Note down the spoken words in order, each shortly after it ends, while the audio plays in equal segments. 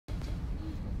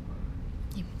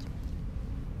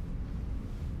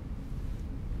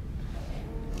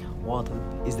water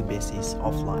is the basis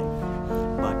of life.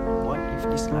 But what if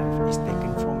this life is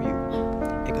taken from you?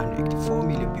 884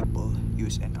 million people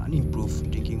use an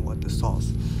unimproved drinking water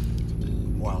source,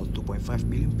 while 2.5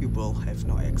 billion people have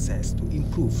no access to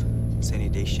improved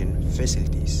sanitation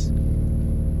facilities.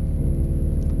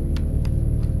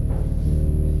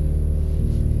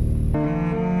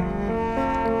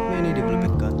 Many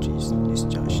developing countries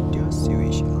discharge their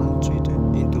sewage untreated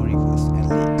into rivers and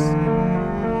lakes.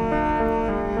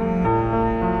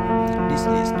 This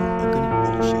leads to organic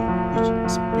pollution, which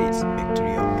spreads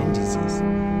bacteria and disease,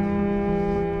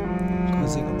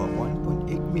 causing about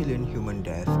 1.8 million human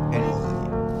deaths annually.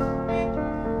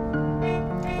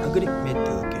 Organic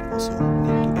matter can also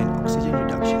lead to an oxygen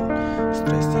reduction,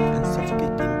 stressing and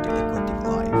suffocating the aquatic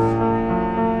life.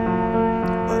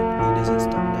 But it doesn't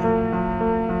stop there.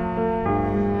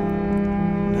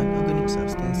 Non-organic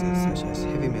substances such as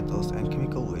heavy metals and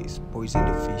chemical waste poison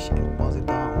the fish and pass it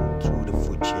down through the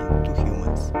food chain to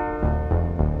humans.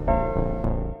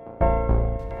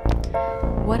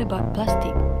 What about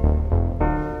plastic?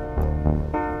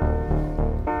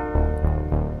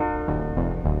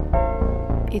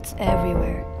 It's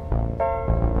everywhere.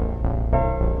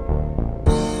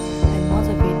 And most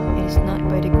of it is not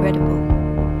biodegradable.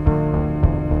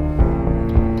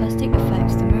 Plastic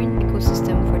affects the marine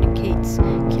ecosystem for decades,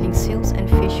 killing seals and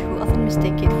fish who often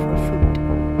mistake it for food.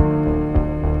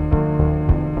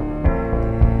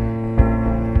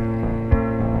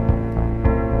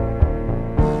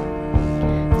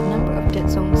 The number of dead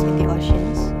zones in the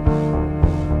oceans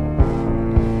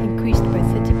increased by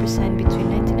 30% between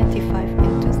 1995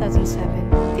 and 2007,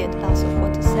 the Atlas of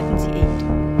Water 78.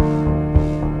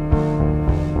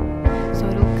 So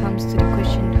it all comes to the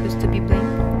question, who's to be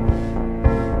blamed?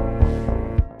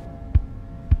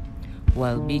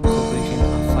 While big corporations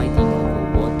are fighting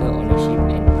over water ownership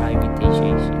and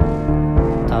privatization,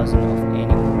 thousands of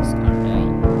animals are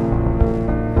dying.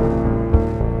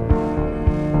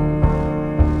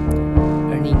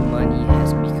 Earning money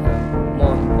has become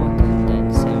more important than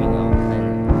saving our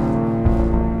planet.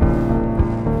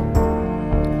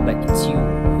 But it's you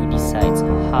who decides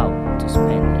how to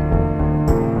spend it.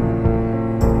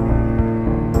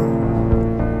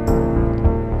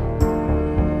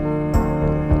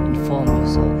 Inform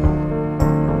yourself.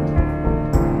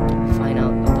 Find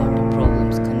out about the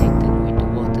problems connected with the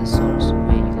water source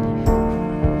where you live.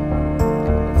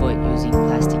 Avoid using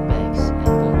plastic bags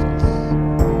and bottles.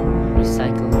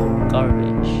 Recycle your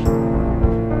garbage.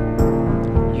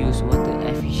 Use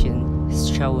water-efficient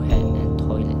showerhead and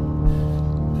toilet.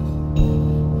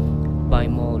 Buy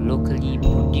more locally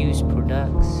produced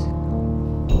products.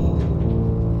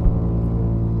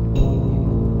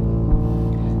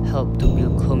 Help to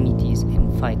build communities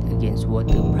and fight against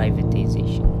water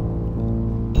privatization.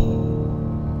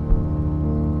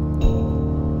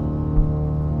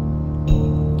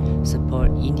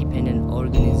 Support independent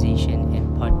organizations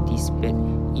and participate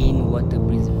in water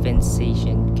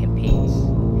preservation campaigns.